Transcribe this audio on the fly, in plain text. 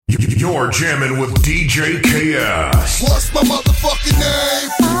You're jamming with DJ KS. What's my motherfucking name?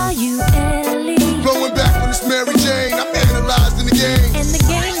 Are you Ellie? Blowing back when it's Mary Jane. I'm analyzing the game. And the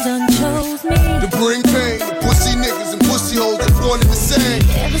game done chose me to bring pain to pussy niggas and pussy hoes that wanted the same.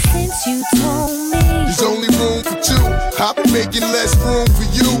 Ever since you told me there's only room for two, I've been making less room for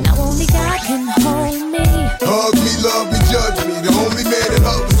you. Now only God can hold me. Hug me, love me, judge me. The only man that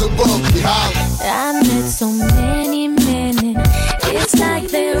hovers above me. Holla. I met so many men and it's like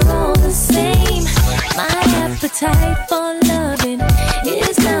they're all the same. My appetite for loving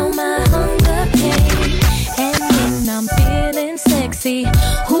is now my hunger pain. And when I'm feeling sexy,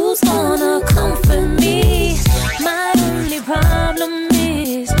 who's gonna comfort me? My only problem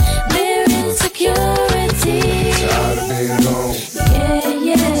is their insecurity. Tired of being alone. Yeah,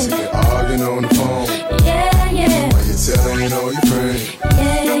 yeah. Sick of arguing on the phone. Yeah, yeah. While you telling all your friends.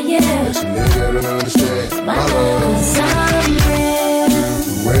 Yeah, yeah. But your nigga don't understand my love. 'Cause I'm real.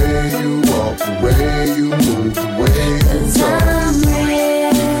 The way you walk, the way you move, the way you talk. I'm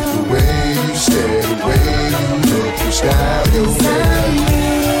real. The way you stare, the way you look, your style, your way.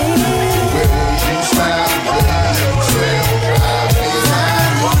 The way you smile, the way you smell, drive me high.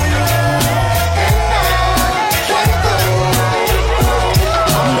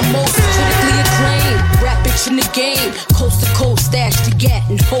 I'm the most critically acclaimed rap bitch in the game. Coast to coast, stash to get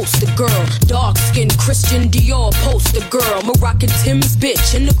and host a girl. Dark skin, Christian Dior poster girl. Moroccan Tim's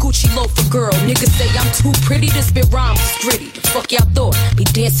bitch and the Gucci loafer girl. Niggas say I'm too pretty to spit rhymes is gritty. The fuck y'all thought? Be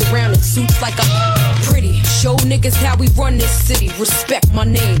dancing around in suits like I'm pretty. Show niggas how we run this city. Respect my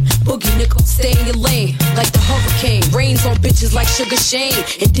name. Boogie nigga, stay in your lane. Like the hurricane. Rains on bitches like Sugar Shane.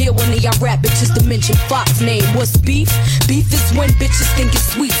 And deal one of y'all rap bitches to mention Fox name. What's beef? Beef is when bitches think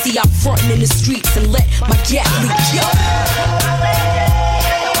it's sweet. See, I'm frontin' in the streets and let my gat leak. Yo!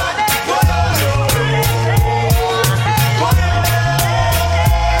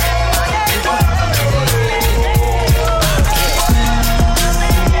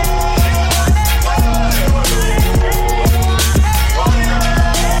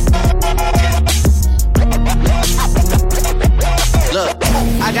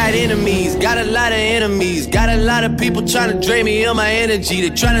 I got enemies, got a lot of enemies. Got a lot of people trying to drain me of my energy. They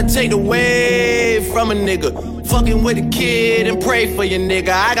trying to take away from a nigga. Fucking with a kid and pray for your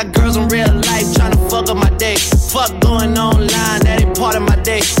nigga. I got girls in real life trying to fuck up my day. Fuck going online, that ain't part of my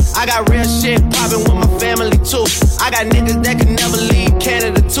day. I got real shit poppin' with my family too. I got niggas that can never leave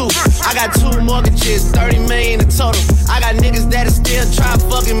Canada too. I got 2 mortgages, 30 million in total. I got niggas that are still trying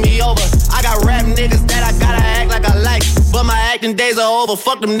fucking me over. I got rap niggas that I gotta act like I like. But my acting days are over,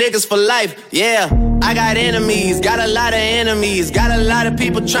 fuck them niggas for life, yeah. I got enemies, got a lot of enemies. Got a lot of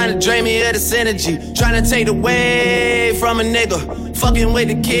people trying to drain me of this energy. Trying to take away from a nigga. Fucking with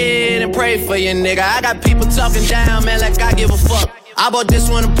the kid and pray for your nigga. I got people talking down, man, like I give a fuck. I bought this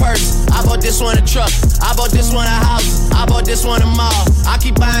one a purse, I bought this one a truck, I bought this one a house, I bought this one a mall. I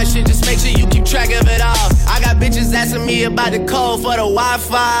keep buying shit, just make sure you keep track of it all. I got bitches asking me about the code for the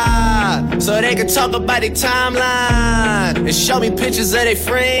Wi-Fi, so they can talk about their timeline and show me pictures of their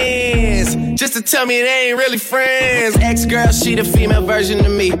friends, just to tell me they ain't really friends. Ex-girl, she the female version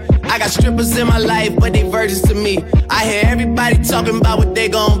of me. I got strippers in my life, but they virgins to me. I hear everybody talking about what they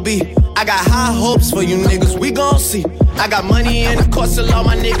gon' be. I got high hopes for you niggas, we gon' see. I got money in the course, so all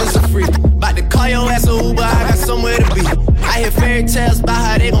my niggas are free. About to call your ass a Uber, I got somewhere to be. I hear fairy tales about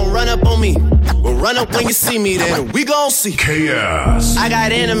how they gon' run up on me. Well, run up when you see me, then we gon' see. KS. I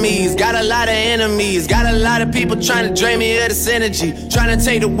got enemies, got a lot of enemies. Got a lot of people trying to drain me of this energy. Trying to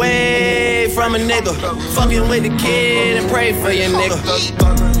take away from a nigga. Fucking with the kid and pray for your nigga.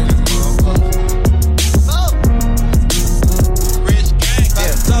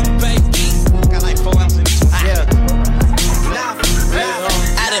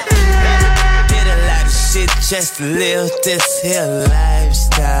 Just to live this here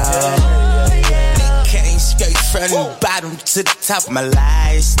lifestyle. Came straight from the bottom to the top of my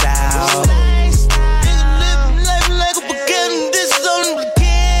lifestyle. Living life like a beginning, this is only the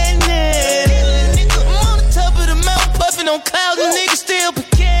beginning. I'm on the top of the mountain, puffing on clouds, and niggas still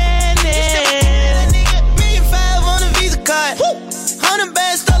beginning. $1,500,000 on a Visa card, 100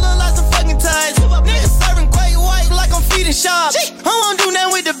 bands, stolen lots of fucking ties. Niggas serving great white like I'm feeding sharks. I won't do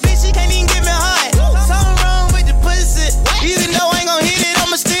nothing with the bitch, she can't even get me hot. Even though I ain't gon' hit it,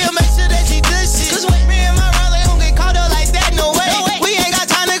 I'ma still make sure that she does shit. Cause me and my Raleigh don't get caught up like that, no way. We ain't got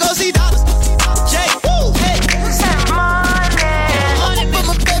time to go see dollars.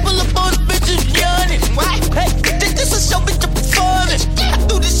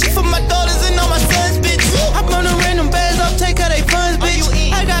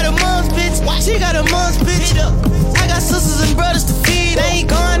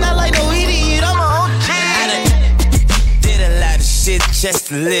 just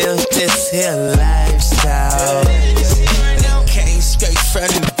to live this here lifestyle. Came straight from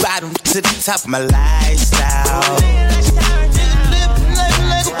the bottom to the top of my lifestyle. Living life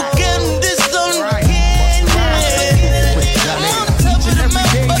like a beginning, this on the beginning. I'm on top of the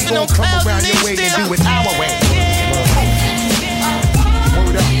mountain, fucking on clouds, and they still do it our way.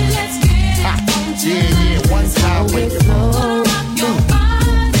 Word up. Yeah, one time with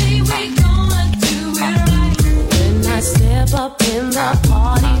Step up in the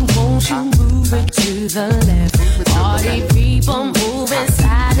party, won't you move it to the left? Party people moving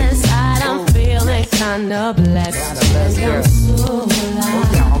side to side, I'm feeling kinda blessed. I'm so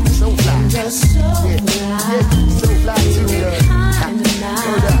alive, I'm so fly, just so fly, kinda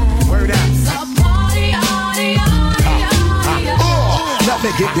nice. Word up. So party, Let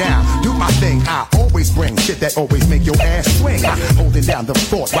me get down, do my thing. I always bring shit that always make your ass swing. Holding down the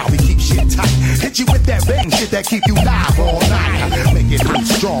fort while we keep shit tight. Hit you with that bang shit that keep you live all night. Make it hot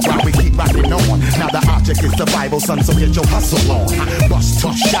strong while we keep rocking on. Now the object is survival, son, so get your hustle on. Bust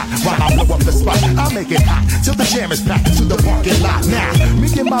tough shot while I blow up the spot. I make it hot till the jam is packed to the parking lot. Now me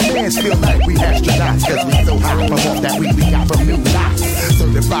and my mans feel like we astronauts, cause we so hot from off that weed we got from New Lots.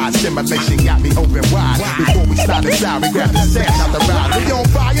 Certified stimulation got me open wide. Before we start inside, we grab the sand out the ride. We on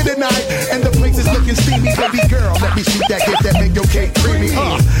fire tonight, and the place is looking steamy. Baby girl, let me shoot that gift that make your cake creamy.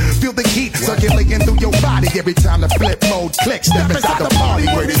 Feel the heat circulating through your body every time the flip mode clicks. Step inside the party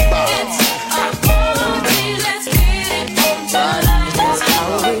where this body. Let's get it tonight. That's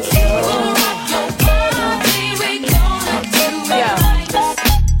how we go.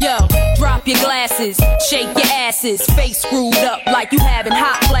 Yo, drop your glasses, shake your asses, face screwed up like you having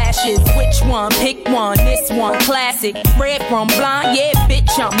hot flashes. Which one? Pick one. This one classic. Red from blind, yeah,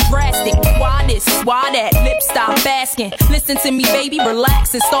 bitch, I'm drastic. Why this? Why that? Lip stop asking. Listen to me, baby,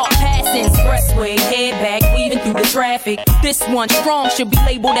 relax and start passing. Expressway, head back, weaving through the traffic. This one strong should be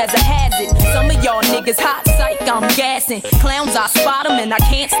labeled as a hazard. Some of y'all niggas hot psych, I'm gassing. Clowns, I spot them and I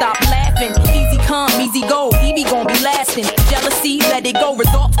can't stop laughing. Easy come, easy go, Evie gon' be lasting. Jealousy, let it go,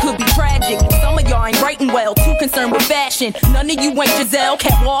 results could be tragic. Some of y'all ain't writing well, too concerned with fashion. None of you ain't Giselle,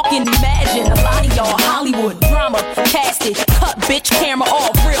 can't walk and imagine. A lot of y'all Hollywood drama, casted, cut bitch camera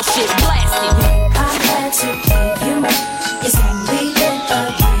off, real shit blasted. I had to give you, it's only been a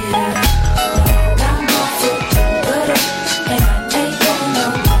year. I'm off to put it, and I ain't going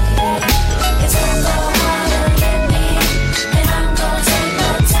nowhere. It's gonna go harder than me, and I'm gonna take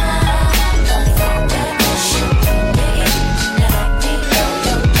my time. Don't fuck that bullshit with me, and I need that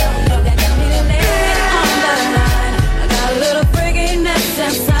got me to lay on the line. I got a little freakiness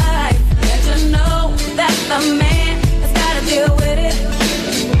inside. Let you know that the man has gotta deal with it.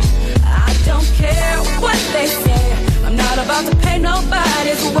 I don't care what they say, I'm not about to pay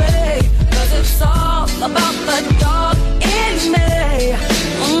nobody's way, cause it's all about the dog in me.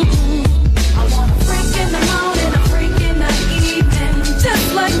 I want a freak in the morning, a freak in the evening,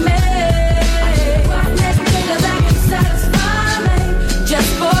 just like me. Cause I can satisfy me,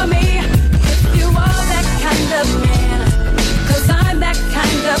 just for me. If you are that kind of man, cause I'm that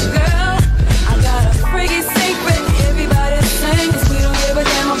kind of girl. I got a freaky secret, everybody sing, cause we don't give a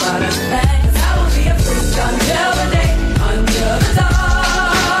damn about a thing. Cause I will be a freak until the day, until the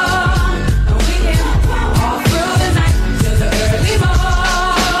dawn. And we can all through the night, till the early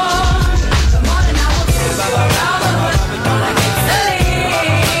morn. The morning I will get around the hood, when I get to leave.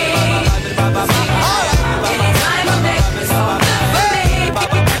 Any time of day, it's all good for me.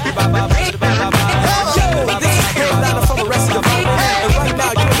 Yo, this is Carolina from the rest of the world, and right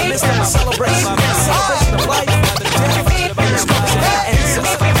now you're in the midst of a celebration. Celebration of life, death, destruction, and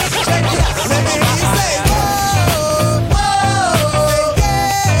success. Check it out. Let me hear you say, whoa, whoa, yeah,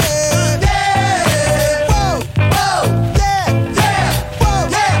 yeah, whoa, whoa, yeah, yeah, whoa,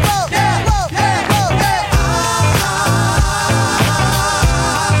 yeah, whoa, yeah, whoa, yeah, whoa, yeah. I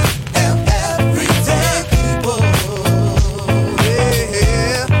am everyday people.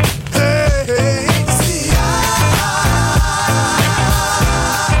 Yeah, hey, see, I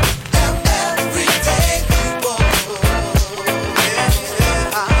am everyday people.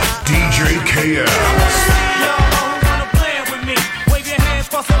 DJ KS. Y'all wanna play with me? Wave your hands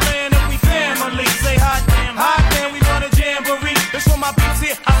for some land if we family. Say hot damn, we run a jamboree. This for my beats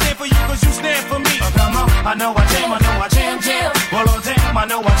here, I stand for you cause you stand for me. Come on, I know I jam. Well, oh damn, I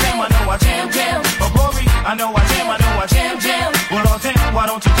know I jam. Oh, Rory, I know I jam. Well, oh damn, why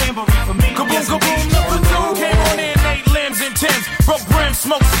don't you jamboree for me? Kaboom, kaboom, number two. Came on in 8 limbs and 10s. Broke brims,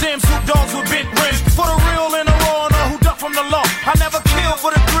 smoke stems, hoop dogs with bent rims. For the real and the raw, and who duck from the law. I never kill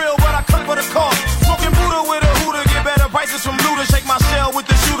for the thrill, but I cut for the cause. Smoking Buddha with a hooter, get better prices from looters. Shake my shell with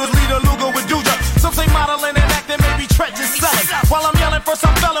the shooters, lead a Luger with Duja. Some say modeling and acting, maybe treacherous selling. While I'm yelling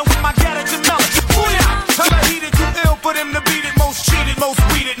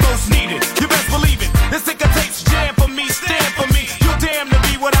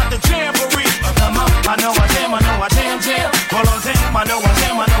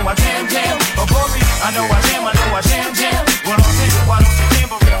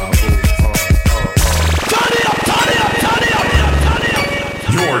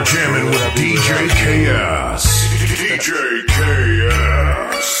jamming with DJ KS. DJ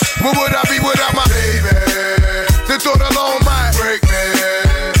KS. What would I be without my baby? The thought alone might break me,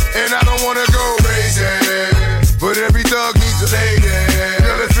 and I don't wanna go crazy, but every thug needs a lady.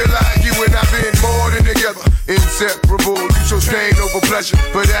 Girl, it feel like you and I been more than together, inseparable. You chose pain over pleasure,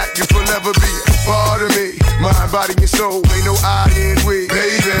 but that can forever be a part of me. Mind, body, and soul, ain't no I in we.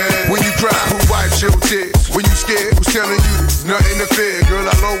 Baby, when you cry, who wipes your tears? When you scared, who's telling you there's nothing to fear? Girl,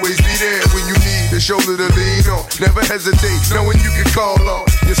 I'll always be there when you need a shoulder to lean on. Never hesitate, knowing you can call on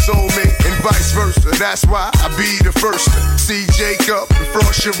your soulmate and vice versa. That's why I be the first to see Jacob and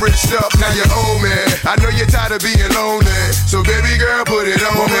frost your wrist up. Now you're old man, I know you're tired of being lonely, so baby girl, put it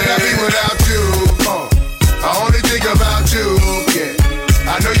on. What would I be without you? I only think about you. Yeah,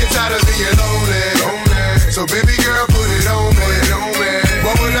 I know you're tired of being lonely, so baby girl, put it on me.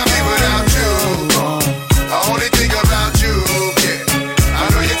 What would I be without you? I only think about you. Yeah, I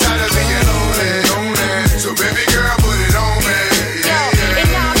know you're tired of being lonely, so baby girl, put it on me.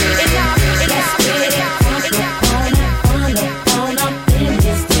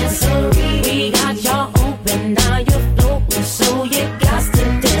 We got y'all open, now you're floating, so you got to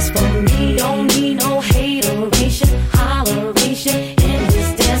dance for me. Don't need no hateration, holleration in this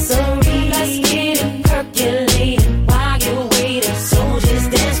dancery. Let's get it percolating while you're waiting, so just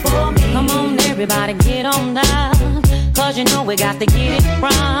dance for me. Come on, everybody, get on down, cause you know we got to get it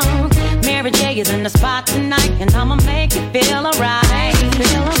wrong. Mary J is in the spot tonight, and I'ma make you feel alright.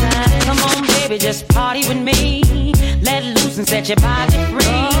 Come on, baby, just party with me. Let loose and set your body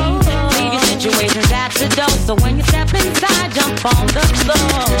free. Leave your situations at the door, so when you step inside, jump on the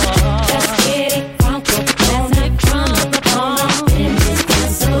floor. Let's get it crunk on in this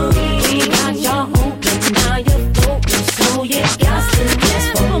dancery. We got y'all open, now you're floating, so you got to dance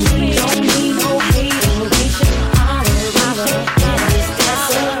for me. Don't need no hateration, holleration in this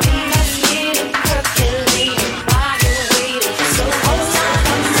dancery. Let's get it percolating while you're waiting, so hold on.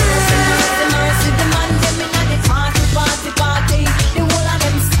 Mercy, the man, them in the party. The whole of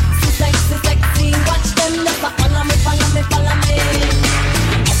them sexy. Watch them, just follow me.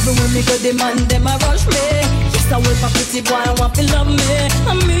 Everywhere me go, the man, them a rush me. Yes, I wait for pretty boy, I want to love me.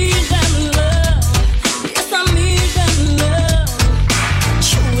 I need them love. Yes, I need them love.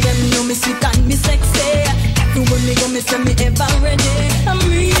 True, them know me sweet and me sexy. Everywhere me go, me say me ever ready. I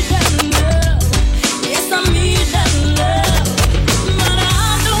need them love. Yes, I need them love. But I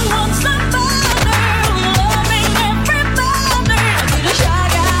don't want somebody loving everybody. I need a shy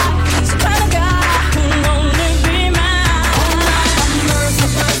guy, some kind of guy who only be mine.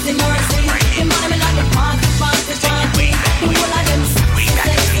 Mercy. You money me like a party. The whole of them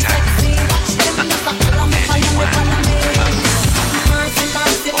sexy. Watch them, just follow me. Mercy.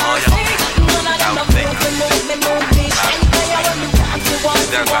 None of them don't move me. Anyway, when you want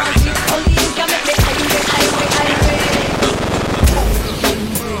it. Only you can make me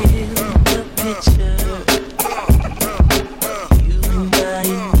the picture. You and I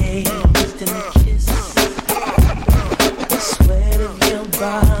engaged in a kiss. The sweat of your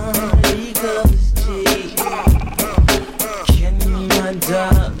body covers cheek. Can you, my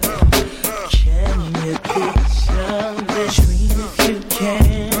darling, can you picture the dream if you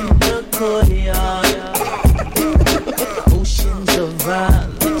can? The courtyard, oceans of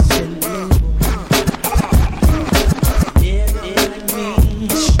violets and blue. Enemy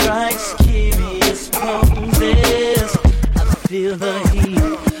strikes curious poses. I feel the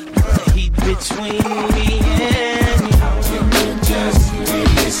heat between me and you. How can you just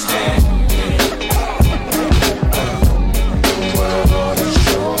really stand there? The world ought to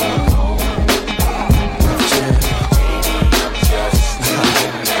show you home.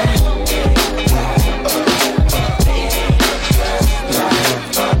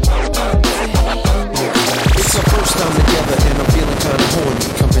 It's our first time together and I'm feeling kinda horny.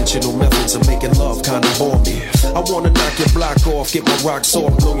 Conventional methods of making love kinda bore me. I wanna knock your block off, get my rocks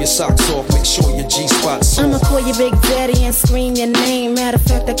off, blow your socks off, make sure your G-spot's I'ma off. call you Big Daddy and scream your name. Matter of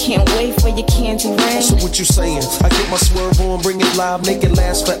fact, I can't wait for your candy rain. So what you saying? I get my swerve on, bring it live, make it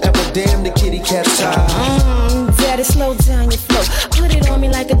last forever. Damn, the kitty cat's tired. Daddy, slow down your flow. Put it on me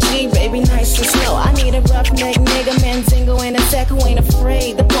like a G, baby, nice and slow. I need a roughneck nigga, Mandingo, and a sack who ain't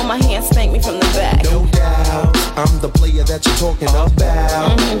afraid to pull my hand, spank me from the back. No doubt, I'm the player that you're talking about.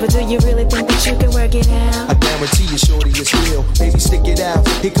 But do you really think that you can work it out? I guarantee you, shorty, it's real. Baby, stick it out.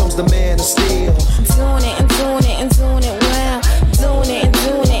 Here comes the man of steel. Doing it and doing it and doing it well. Doing it and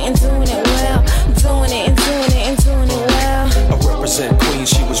doing it and doing it well. Doing it and doing it and doing it well. I represent Queens,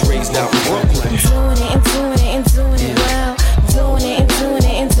 she was raised out in Brooklyn. Doing it and doing it and doing it well. Doing it and doing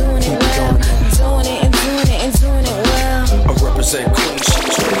it and doing it well. Doing it and doing it and doing it well. I represent Queens, she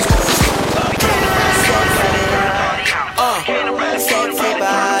was raised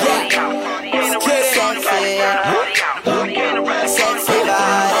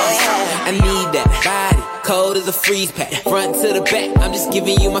freeze pack. Front to the back, I'm just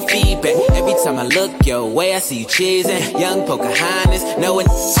giving you my feedback. Every time I look your way, I see you cheesing. Young Pocahontas, knowing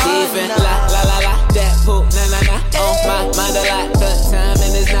Stephen. La la la la, that poop, na na na. On my mind a lot, the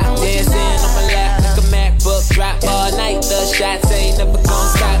timing is not dancing on my lap like a MacBook. Drop all night, the shots ain't never gon'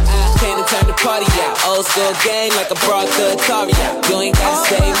 stop. I came to turn the party out. Old school game like I brought the Atari out. You ain't gotta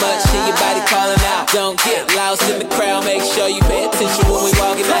say much, hear your body calling out. Don't get lost in the crowd, make sure you pay attention when we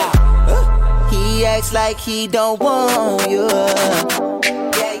walking out. He acts like he don't want you.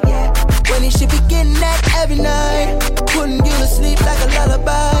 Yeah, yeah. When he should be getting that every night, putting you to sleep like a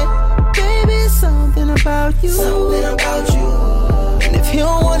lullaby. Baby, something about you. Something about you. And if he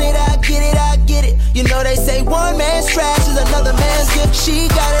don't want it, I get it, I get it. You know they say one man's trash is another man's gift. She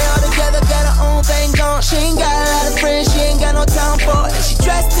got it all together, got her own thing going. She ain't got a lot of friends, she ain't got no time for it. And she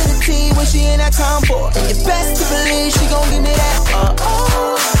dressed to the T when she ain't that time for it. And you best to believe she gon' give me that.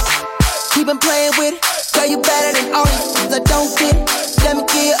 He been playing with it. Girl, you better than all these things I don't get it. Let me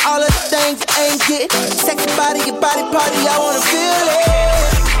give you all of the things you ain't get. Sexy body, your body party, I wanna feel it.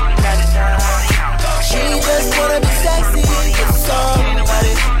 She just wanna be sexy. It's all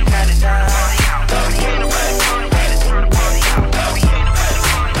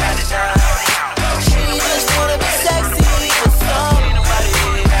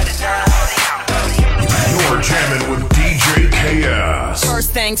Jamming with DJ KS.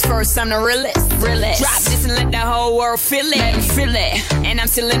 First things first, I'm the realest. Drop this and let the whole world feel it. And I'm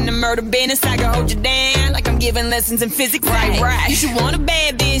still in the murder business. I can hold you down like I'm giving lessons in physics. Right. You should want a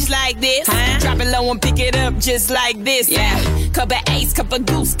bad bitch like this. Drop it low and pick it up just like this. Yeah. Cup of Ace, cup of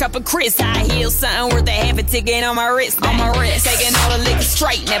Goose, cup of Chris. I heal something worth a half a ticket on my wrist. Taking all the liquor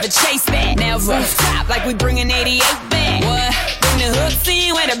straight, never chase that. Never stop like we bringing 88 back. What? Bring the hooks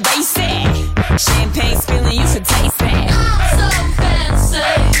in where the bass at. Champagne spilling, you should taste that. I'm so fancy.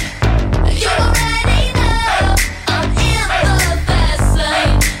 You already know I'm in the fast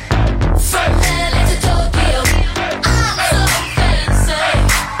lane. From LA to Tokyo, I'm so fancy.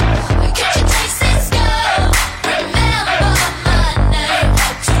 Can't you taste this girl? Remember my name.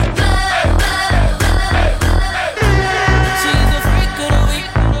 Blah, blah, blah, blah. She's the freak of the week.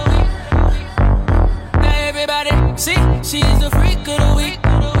 Now everybody, see, she's the freak of the week.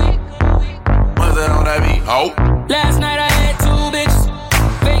 What's that on that beat? Oh. Last night I had 2 bitches.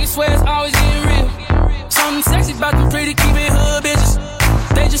 Vegas swear it's always getting real. Something sexy about them pretty keeping hood bitches.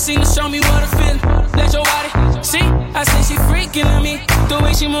 They just seem to show me what I feel. Let your body see. I say she freaking on me. The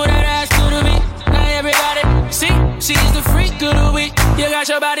way she move that ass to the beat. Now everybody see. She's the freak of the week. You got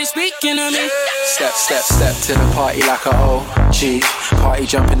your body speaking to me. Step to the party like a OG. Party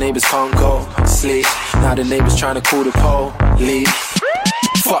jumping, neighbors can't go sleep. Now the neighbors trying to call the police.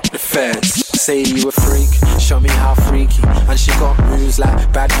 Fuck the feds. Say you a freak, show me how freaky. And she got moves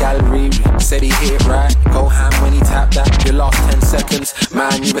like bad gal Riri. Said he hit it right, go ham when he tapped that. You lost 10 seconds,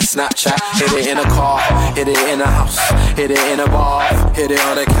 man, you a Snapchat. Hit it in a car, hit it in a house, hit it in a bar, hit it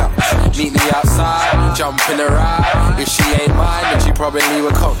on a couch. Meet me outside, jump in the ride. If she ain't mine, then she probably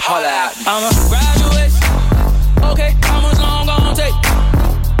would come holler at me. I'm a graduate. Okay, how much long gonna take?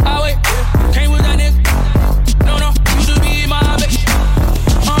 I wait, came with that nigga. No, you should be my bitch.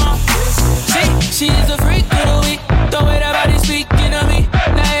 She is the freak of the week. The way that body speaking to me.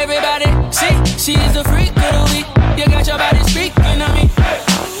 Now everybody see. She is the freak of the week. You got your body speaking to me.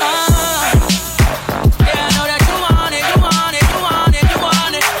 Yeah, I know that you want it.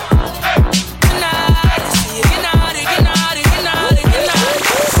 Tonight, get naughty. I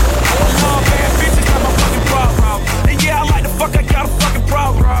love bad bitches, not my fucking problem. And yeah, I like the fuck, I got a fucking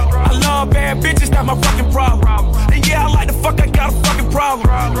problem. I love bad bitches, not my fucking problem. And yeah, I like the fuck, I got a fucking problem.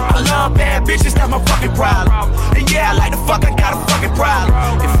 I love bad bitches, not my fucking problem. And yeah, I like the fuck, I got a fucking problem.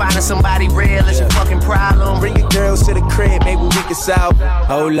 If finding somebody real is your fucking problem, bring your girls to the crib, maybe we can solve.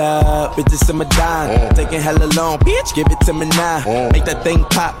 Hold up, bitches in my dime. Taking hella long, bitch, give it to me now. Make that thing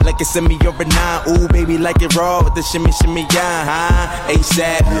pop like it's in me over 9. Ooh, baby, like it raw with the shimmy, yeah, huh?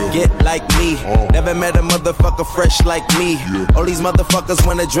 ASAP, get like me. Never met a motherfucker fresh like me. All these motherfuckers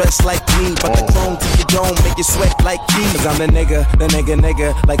wanna dress like me, but the chrome to your dome make you sweat like me. Cause I'm the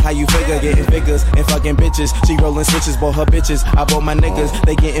nigga, like how you figure, getting figures and fucking bitches. She rolling switches, bought her bitches. I bought my niggas,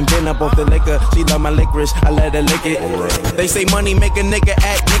 they getting bent up off the liquor. She love my licorice, I let her lick it. They say money make a nigga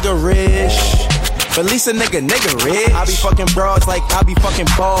act nigga rich. But at least a nigga rich. I be fucking broads like I be fucking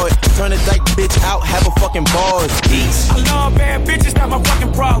bored. Turn a dyke bitch out, have a fucking bars. Peace. I love bad bitches, not my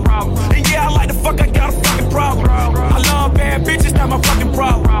fucking problem. And yeah, I like the fuck, I got a fucking problem. I love bad bitches, not my fucking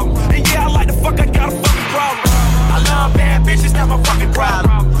problem. And yeah, I like the fuck, I got a fucking problem. I love bad bitches, not my fucking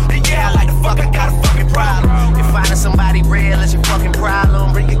problem. And yeah, I like the fuck, I got a fucking problem. If finding somebody real is your fucking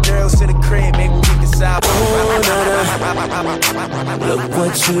problem, bring your girls to the crib, maybe we can solve it.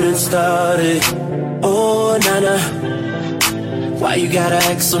 you done started. Oh, nana, why you gotta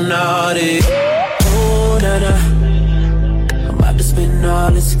act so naughty? Oh, nana, I'm about to spend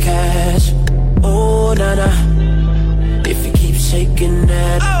all this cash. Oh, nana, if you keep shaking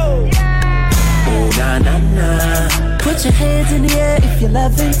that. Oh, na, na, na. Put your hands in the air if you're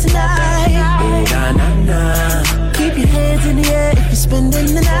loving tonight. Oh, na, na, na. Keep your hands in the air if you're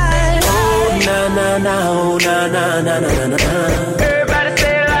spending the night. Oh, na, na, na. Oh, na, na, na, na, na, na. Everybody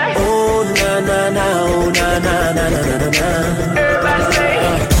say it like. Oh, na, na, na. Oh, na, na, na, na, na, na. Everybody say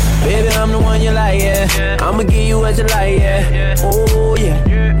it. Baby, I'm the one you like, yeah. I'ma give you what you like, yeah. Oh, yeah.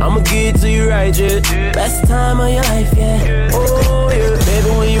 I'ma give it to you right, yeah. Best time of your life, yeah. Oh, yeah. Baby,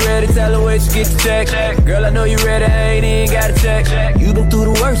 when you ready, tell her where you get the check. Girl, I know you ready, I ain't even got a check. You been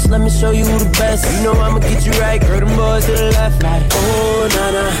through the worst, let me show you who the best. You know I'ma get you right, girl, them boys to the left, like. Oh,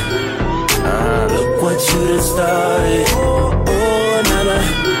 na-na, look what you done started. Oh, na-na,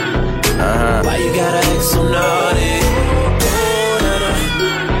 why you gotta act so naughty?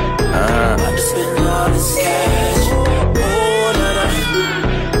 I'm just spending all this cash. Oh, na-na.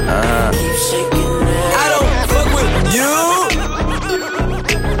 Keep shaking that. I don't fuck with you.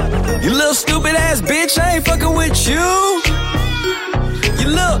 You little stupid ass bitch, I ain't fucking with you.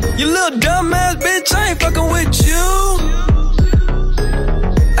 You little dumb ass bitch, I ain't fucking with you.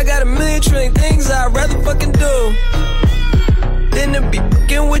 I got a million trillion things I'd rather fucking do than to be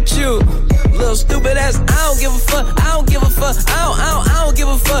fucking with you. Little stupid ass, I don't give a fuck, I don't give a fuck, I don't give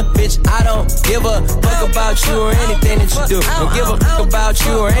a fuck, bitch, I don't give a fuck about you or anything that you do. Don't give a fuck about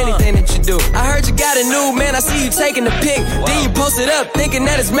you or anything that you do. I heard you got a new man, I see you taking the pic, then you post it up thinking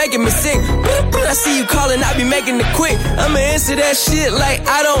that it's making me sick. I see you calling, I be making it quick. I'ma answer that shit like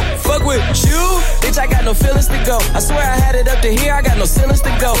I don't fuck with you. Bitch, I got no feelings to go. I swear I had it up to here, I got no ceilings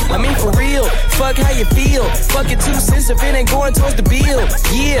to go. I mean for real, fuck how you feel. Fuck it 2 cents if it ain't going towards the bill.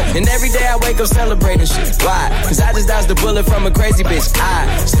 Yeah, and every day I wake up celebrating shit. Why? Cause I just dodged the bullet from a crazy bitch. I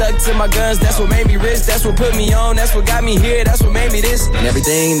stuck to my guns, that's what made me rich. That's what put me on, that's what got me here. That's what made me this. And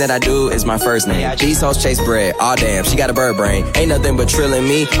everything that I do is my first name. These hoes chase bread, aw damn, she got a bird brain. Ain't nothing but trilling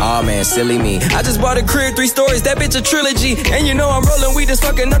me, aw man, silly me. I just bought a crib, 3 stories, that bitch a trilogy. And you know I'm rolling, we just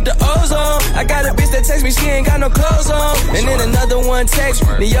fucking up the ozone. I got a bitch that text me, she ain't got no clothes on. And then another one text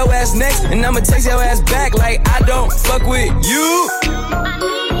me, yo ass next. And I'ma text your ass back like I don't fuck with you.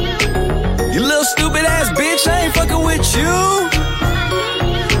 You little stupid ass bitch, I ain't fucking with you.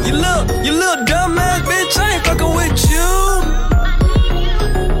 You little dumb ass bitch, I ain't fucking with you.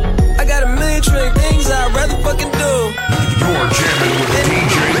 I got a million trillion things I'd rather fucking do. You're jamming with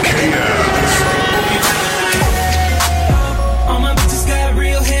DJ KS. All my bitches got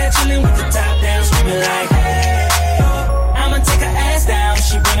real hair, chilling with the top down, screaming like, hey, I'ma take her ass down.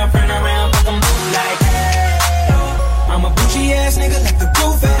 She bring her friend around, fuck 'em both like, hey, I'm a bougie ass nigga, like the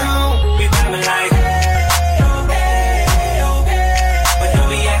roof at home. We vibing like,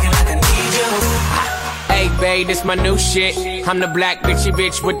 babe, this my new shit. I'm the black bitchy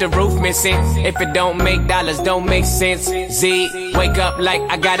bitch with the roof missing. If it don't make dollars, don't make sense. Z, wake up like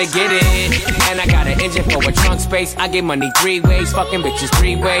I gotta get it. And I got an engine for a trunk space. I get money 3 ways, fucking bitches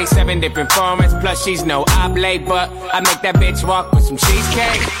 3 ways. 7 different formats, plus she's no oblate. But I make that bitch walk with some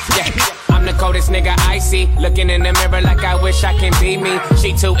cheesecake. Yeah. I'm the coldest nigga I see. Looking in the mirror like I wish I can be me.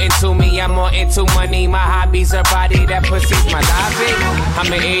 She too into me, I'm more into money. My hobby's her body, that pussy's my hobby.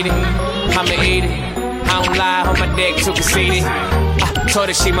 I'ma eat it, I'ma eat it. I don't lie, on my dick too conceited. Told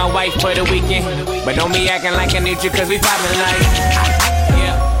her she my wife for the weekend. But don't be acting like I need you cause we poppin' like,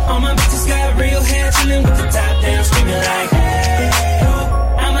 yeah. All my bitches got real hair, chillin' with the top down, screaming like, hey,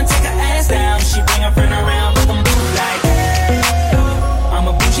 I'ma take her ass down. She bring her friend around, fuck 'em both like, hey, I'm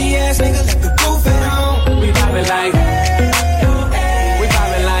a bougie ass nigga, like the roof at home. We poppin' like, we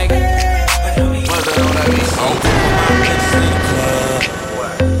poppin' like,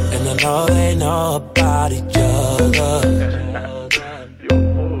 and I know they know about each other.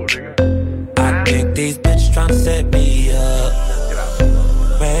 I think these bitches tryna set me up.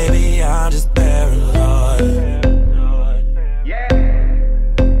 Maybe I'm just paranoid.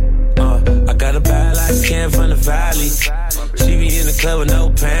 I got a bad light skin from the valley. She be in the club with no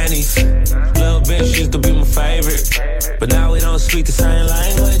panties. Little bitch used to be my favorite, but now we don't speak the same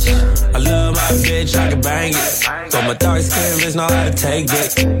language. I love my bitch, I can bang it, but my dark skin bitch know how to take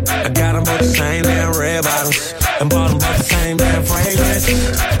it. I got them both the same damn red bottoms, and bought them both the same damn fragrance.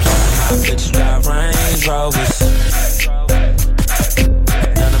 My bitches drive Range Rovers.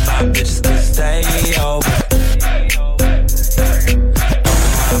 None of my bitches can stay over.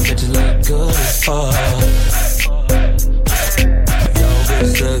 My bitches look good as fuck.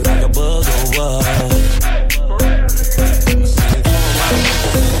 Look like a booger, whoa.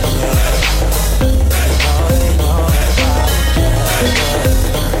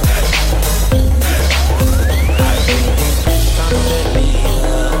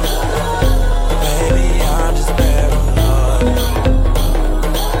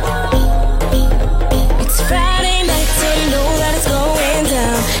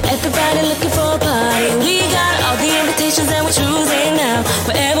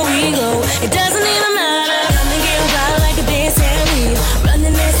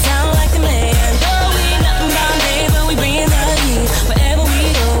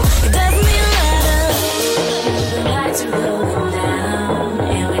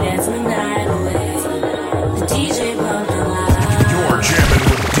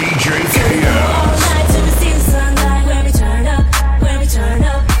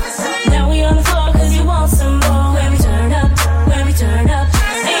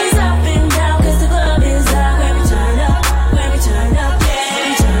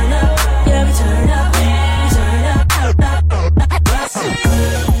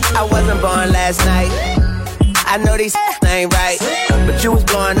 I know these ain't right. But you was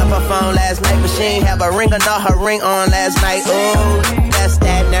blowing up her phone last night, but she ain't have a ring or not her ring on last night. Ooh, that's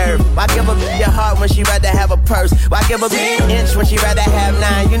that nerve. Why give a your heart when she rather have a purse? Why give a inch when she rather have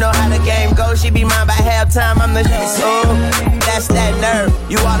 9? You know how the game goes, she be mine by halftime. I'm the ooh, that's that nerve.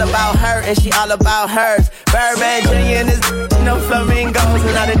 You all about her and she all about hers. Birdman Jr. and his no flamingos,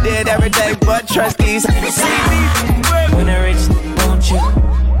 and I done did every day but trust these. When I reach, won't you?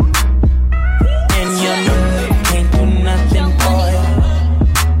 And you know can't do nothing for you.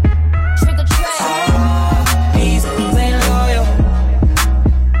 These ain't loyal.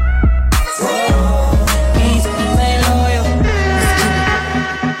 These ain't loyal.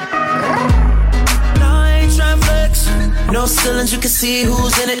 No, I ain't tryna flex. No ceilings, you can see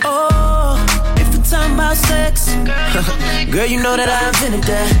who's in it. Oh, if we're talking about sex, girl, you know that I invented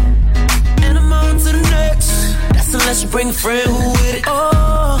that. And I'm on to the next. That's unless you bring a friend who with it.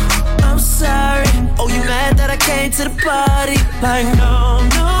 Oh, I'm sorry. Oh, you mad that I came to the party? Like, no,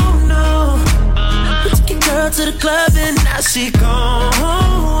 no, no. We took your girl to the club and now she gone.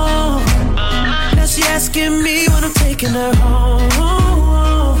 Now she asking me when I'm taking her home.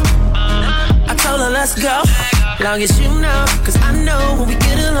 I told her let's go, long as you know, cause I know when we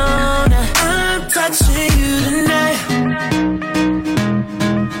get alone. I'm touching you tonight.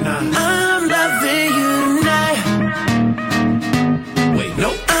 I'm loving you tonight. Wait,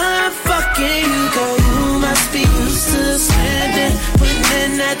 no. I'm fucking you, girl. You must be used to spending, putting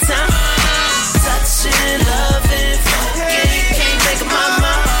in that time. Touching, loving, fucking, can't make up my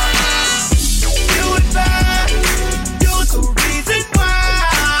mind. You and I, you're the reason why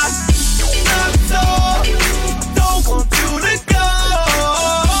I'm so, don't want you to go.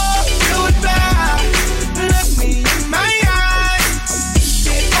 You and I, look me in my eyes.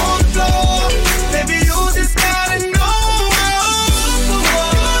 Get on the floor, baby, you just gotta know.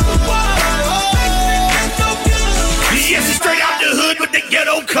 Yes, it's straight out the hood with the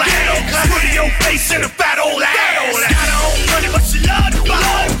ghetto class. Put in your face in a fat old ass.